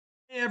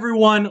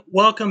Everyone,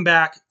 welcome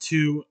back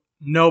to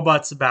No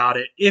Buts About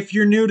It. If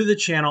you're new to the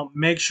channel,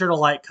 make sure to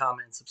like,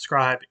 comment,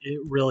 subscribe.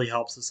 It really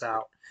helps us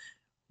out.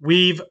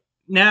 We've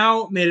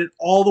now made it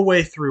all the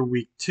way through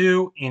week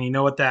 2, and you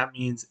know what that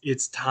means.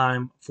 It's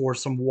time for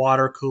some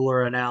water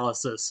cooler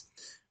analysis.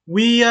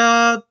 We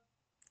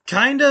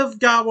kind of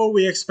got what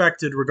we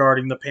expected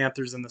regarding the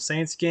Panthers and the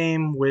Saints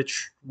game,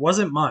 which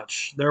wasn't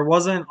much. There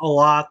wasn't a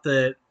lot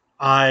that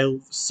I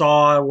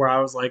saw where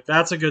I was like,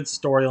 that's a good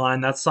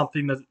storyline. That's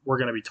something that we're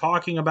going to be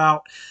talking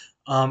about.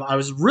 I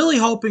was really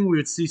hoping we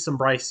would see some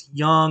Bryce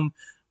Young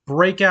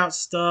breakout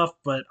stuff,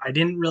 but I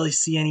didn't really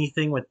see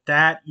anything with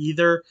that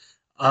either.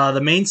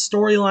 The main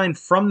storyline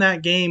from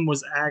that game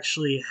was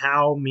actually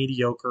how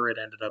mediocre it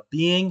ended up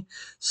being.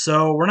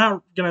 So we're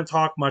not going to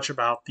talk much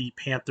about the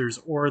Panthers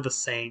or the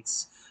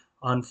Saints.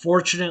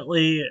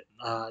 Unfortunately,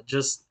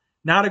 just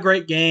not a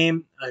great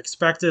game. I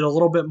expected a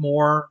little bit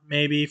more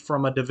maybe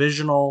from a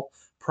divisional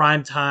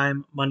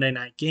primetime Monday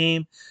night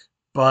game,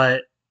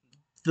 but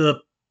the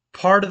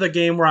part of the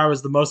game where I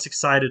was the most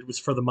excited was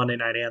for the Monday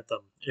night anthem,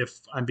 if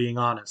I'm being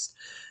honest.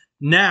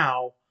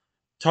 Now,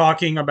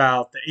 talking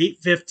about the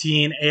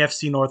 8:15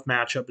 AFC North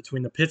matchup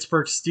between the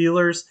Pittsburgh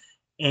Steelers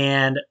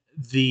and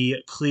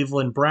the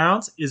Cleveland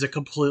Browns is a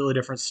completely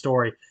different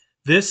story.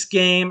 This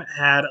game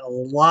had a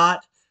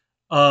lot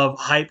of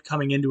hype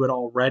coming into it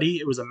already.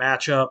 It was a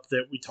matchup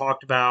that we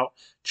talked about.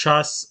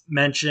 Chuss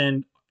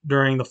mentioned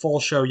during the full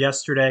show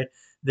yesterday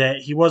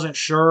that he wasn't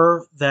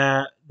sure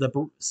that the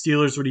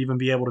Steelers would even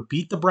be able to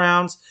beat the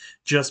Browns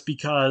just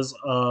because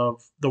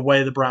of the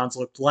way the Browns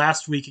looked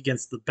last week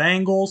against the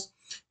Bengals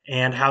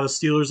and how the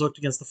Steelers looked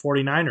against the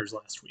 49ers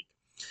last week.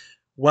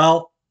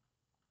 Well,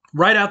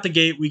 right out the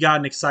gate, we got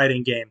an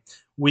exciting game.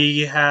 We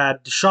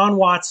had Deshaun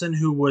Watson,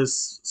 who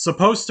was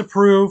supposed to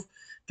prove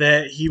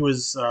that he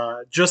was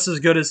just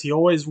as good as he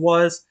always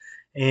was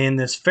in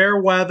this fair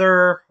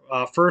weather,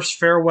 first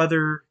fair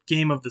weather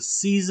game of the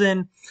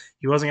season.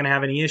 He wasn't going to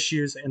have any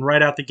issues. And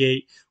right out the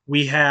gate,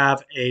 we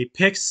have a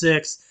pick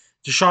six.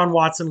 Deshaun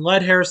Watson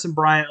led Harrison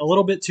Bryant a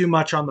little bit too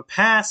much on the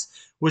pass,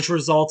 which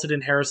resulted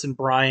in Harrison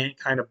Bryant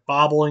kind of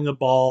bobbling the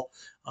ball.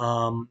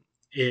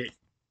 It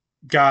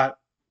got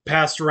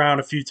passed around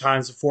a few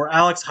times before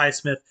Alex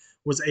Highsmith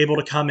was able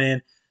to come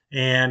in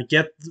and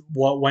get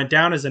what went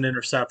down as an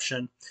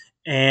interception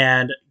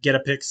and get a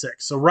pick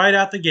six. So right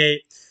out the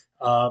gate,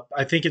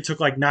 I think it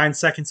took like 9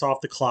 seconds off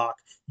the clock.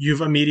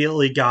 You've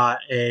immediately got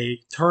a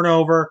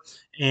turnover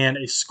and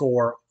a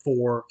score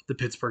for the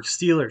Pittsburgh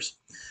Steelers.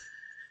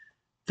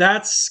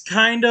 That's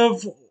kind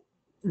of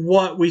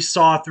what we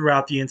saw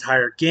throughout the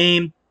entire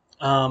game.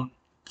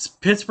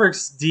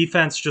 Pittsburgh's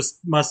defense just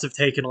must have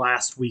taken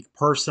last week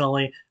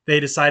personally. They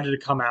decided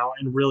to come out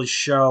and really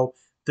show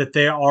that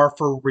they are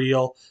for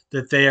real,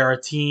 that they are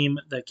a team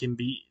that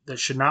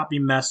should not be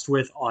messed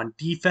with on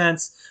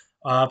defense.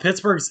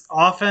 Pittsburgh's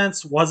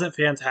offense wasn't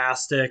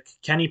fantastic.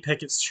 Kenny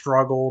Pickett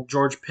struggled.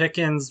 George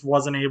Pickens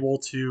wasn't able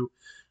to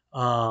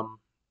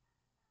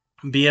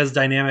be as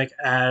dynamic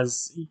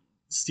as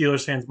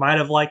Steelers fans might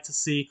have liked to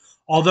see,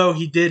 although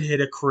he did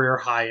hit a career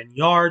high in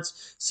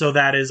yards, so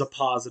that is a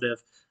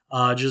positive.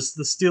 Just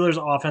the Steelers'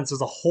 offense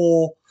as a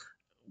whole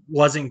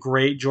wasn't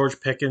great. George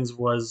Pickens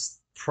was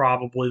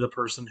probably the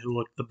person who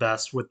looked the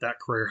best with that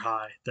career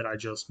high that I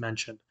just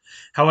mentioned.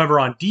 However,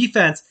 on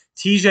defense,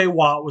 TJ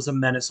Watt was a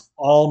menace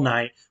all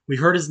night. We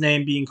heard his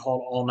name being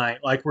called all night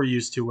like we're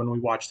used to when we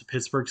watch the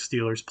Pittsburgh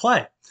Steelers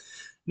play.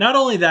 Not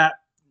only that,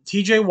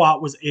 TJ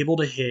Watt was able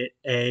to hit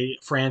a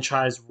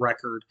franchise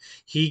record.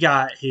 He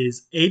got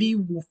his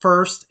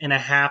 81st and a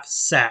half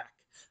sack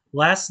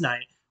last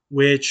night,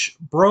 which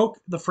broke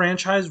the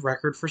franchise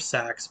record for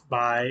sacks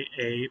by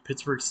a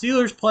Pittsburgh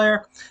Steelers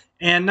player.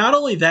 And not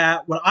only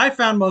that, what I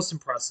found most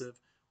impressive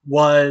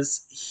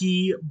was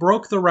he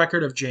broke the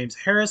record of James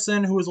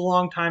Harrison, who was a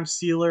longtime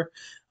Steeler.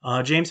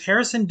 James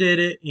Harrison did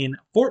it in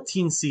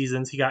 14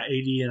 seasons. He got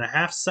 80 and a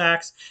half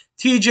sacks.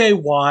 TJ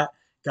Watt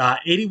got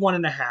 81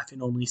 and a half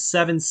in only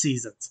 7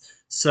 seasons.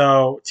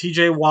 So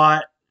TJ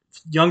Watt,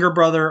 younger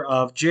brother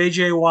of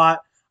JJ Watt,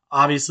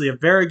 obviously a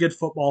very good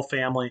football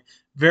family,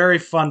 very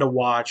fun to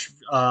watch.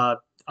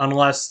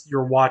 Unless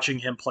you're watching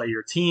him play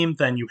your team,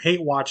 then you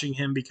hate watching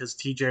him because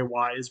TJ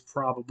Watt is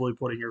probably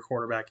putting your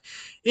quarterback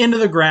into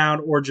the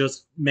ground or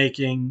just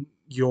making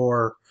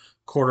your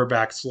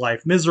quarterback's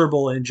life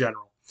miserable in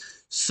general.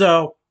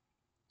 So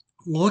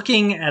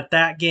looking at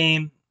that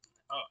game,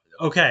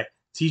 okay,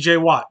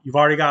 TJ Watt, you've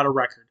already got a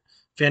record.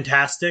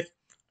 Fantastic.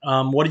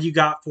 What do you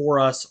got for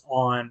us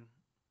on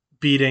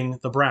beating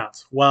the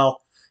Browns?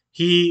 Well,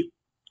 he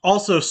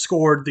also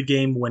scored the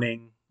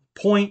game-winning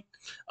point.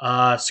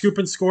 Scoop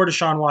and score.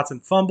 Deshaun Watson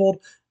fumbled.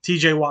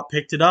 TJ Watt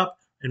picked it up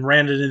and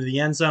ran it into the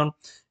end zone.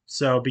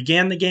 So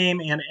began the game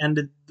and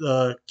ended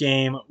the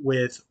game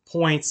with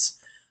points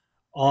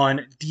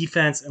on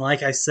defense. And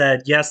like I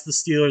said, yes, the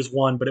Steelers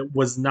won, but it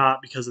was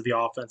not because of the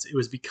offense. It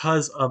was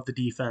because of the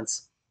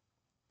defense.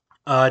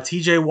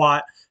 TJ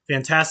Watt,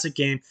 fantastic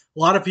game. A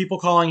lot of people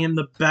calling him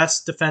the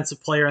best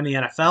defensive player in the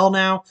NFL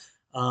now.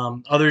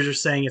 Others are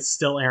saying it's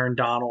still Aaron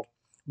Donald.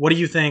 What do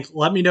you think?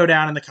 Let me know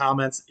down in the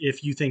comments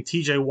if you think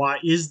TJ Watt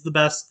is the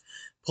best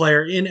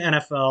player in the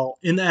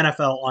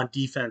NFL on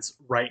defense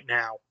right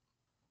now.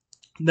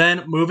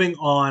 Then moving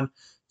on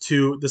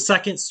to the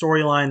second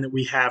storyline that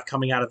we have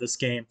coming out of this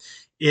game.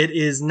 It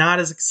is not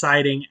as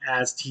exciting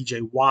as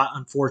TJ Watt.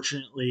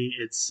 Unfortunately,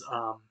 it's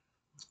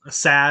a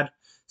sad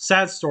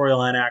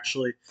storyline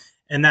actually,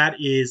 and that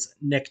is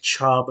Nick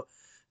Chubb.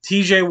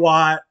 TJ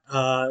Watt,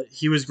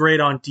 he was great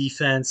on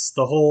defense.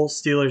 The whole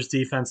Steelers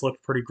defense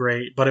looked pretty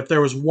great. But if there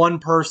was one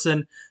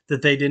person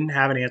that they didn't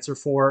have an answer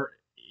for,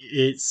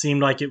 it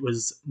seemed like it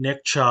was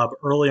Nick Chubb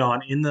early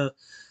on in the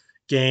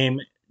game.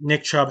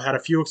 Nick Chubb had a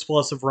few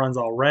explosive runs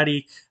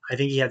already. I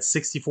think he had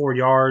 64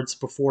 yards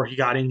before he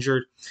got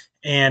injured.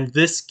 And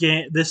this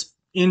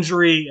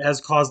injury has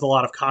caused a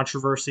lot of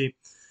controversy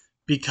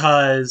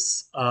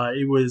because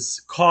it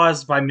was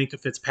caused by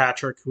Minkah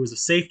Fitzpatrick, who is a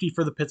safety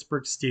for the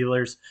Pittsburgh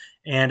Steelers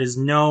and is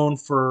known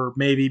for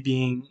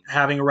maybe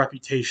having a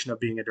reputation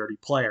of being a dirty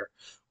player,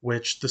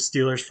 which the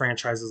Steelers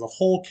franchise as a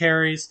whole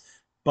carries,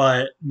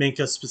 but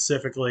Minkah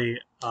specifically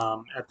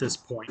at this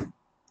point.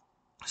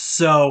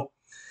 So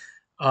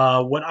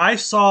what I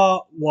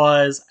saw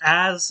was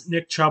as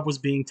Nick Chubb was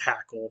being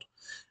tackled,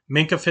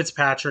 Minkah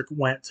Fitzpatrick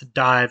went to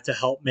dive to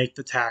help make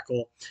the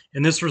tackle,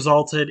 and this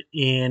resulted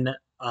in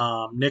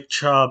Nick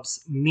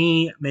Chubb's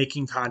knee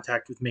making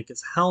contact with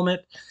Minkah's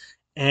helmet,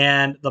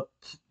 and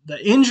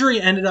the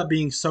injury ended up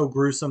being so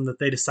gruesome that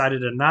they decided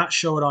to not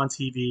show it on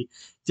TV.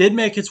 Did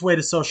make its way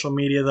to social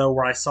media, though,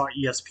 where I saw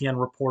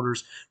ESPN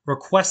reporters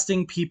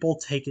requesting people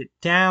take it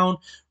down,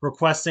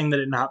 requesting that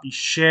it not be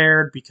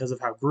shared because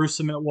of how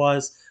gruesome it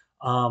was.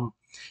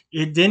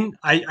 It didn't.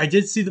 I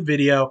did see the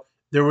video.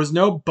 There was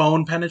no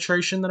bone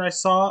penetration that I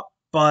saw,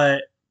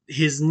 but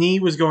his knee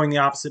was going the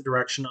opposite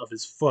direction of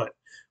his foot,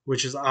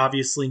 which is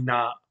obviously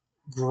not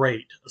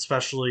great,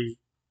 especially,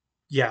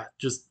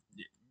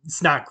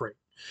 it's not great.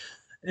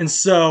 And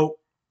so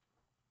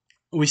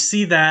we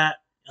see that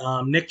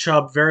Nick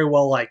Chubb, very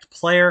well-liked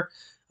player.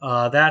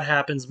 That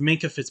happens.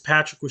 Minkah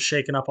Fitzpatrick was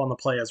shaken up on the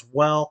play as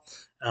well.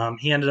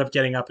 He ended up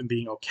getting up and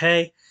being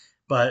okay.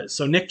 But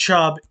so Nick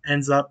Chubb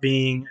ends up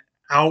being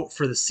out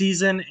for the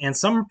season, and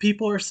some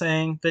people are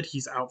saying that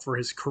he's out for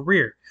his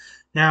career.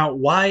 Now,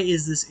 why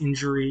is this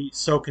injury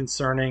so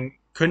concerning?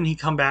 Couldn't he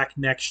come back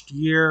next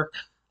year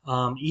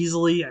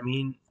easily? I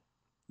mean,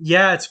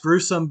 yeah, it's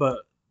gruesome,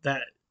 but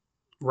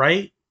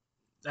right?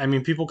 I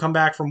mean, people come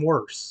back from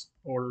worse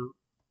or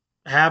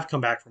have come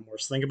back from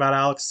worse. Think about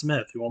Alex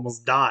Smith, who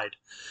almost died.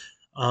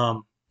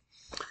 I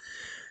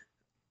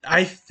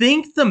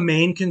think the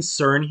main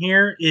concern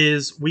here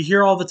is we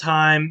hear all the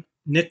time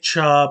Nick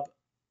Chubb,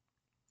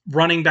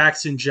 running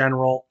backs in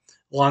general,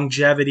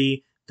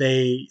 longevity,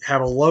 they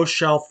have a low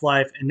shelf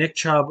life, and Nick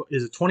Chubb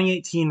is a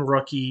 2018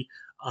 rookie.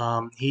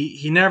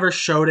 He never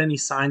showed any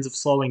signs of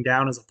slowing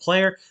down as a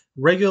player,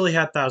 regularly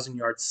had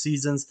 1,000-yard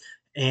seasons,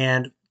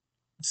 and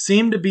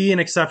seemed to be an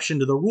exception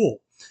to the rule.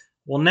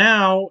 Well,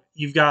 now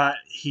you've got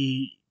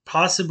he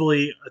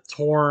possibly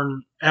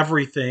torn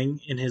everything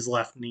in his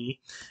left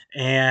knee,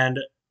 and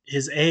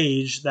his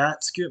age,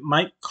 that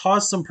might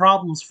cause some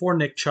problems for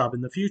Nick Chubb in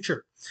the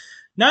future.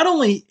 Not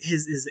only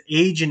is his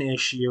age an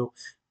issue,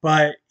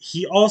 but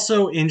he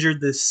also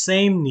injured the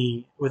same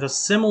knee with a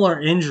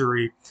similar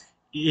injury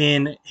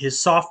in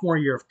his sophomore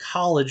year of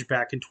college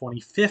back in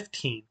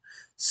 2015.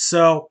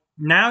 So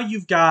now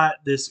you've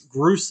got this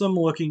gruesome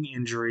looking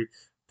injury,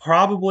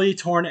 probably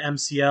torn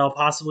MCL,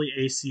 possibly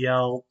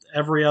ACL,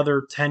 every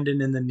other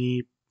tendon in the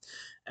knee.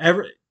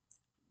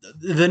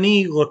 The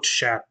knee looked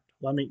shattered.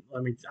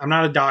 I'm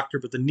not a doctor,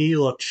 but the knee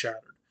looked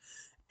shattered.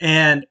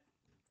 And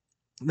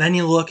then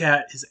you look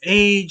at his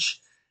age,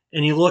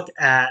 and you look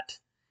at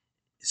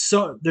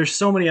there's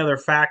so many other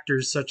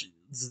factors such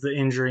as the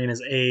injury and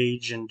his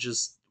age and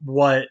just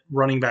what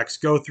running backs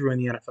go through in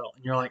the NFL.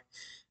 And you're like,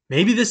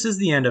 maybe this is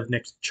the end of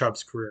Nick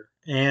Chubb's career.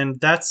 And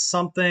that's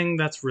something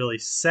that's really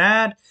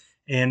sad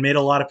and made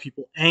a lot of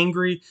people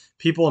angry.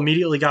 People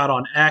immediately got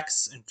on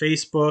X and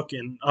Facebook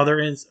and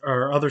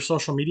other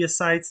social media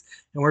sites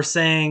and were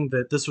saying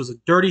that this was a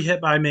dirty hit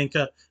by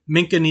Minkah.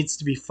 Minkah needs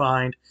to be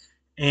fined.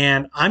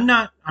 And I'm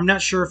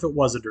not sure if it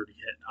was a dirty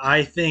hit.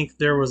 I think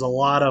there was a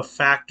lot of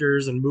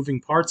factors and moving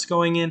parts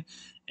going in,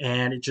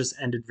 and it just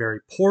ended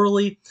very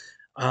poorly.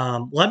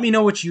 Let me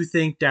know what you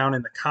think down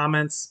in the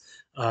comments.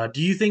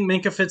 Do you think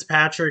Minkah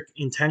Fitzpatrick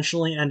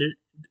intentionally ended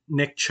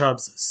Nick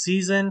Chubb's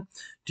season?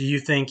 Do you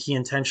think he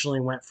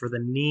intentionally went for the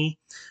knee?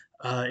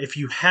 If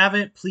you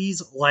haven't,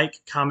 please like,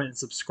 comment, and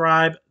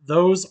subscribe.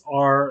 Those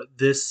are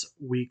this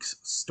week's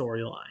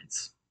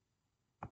storylines.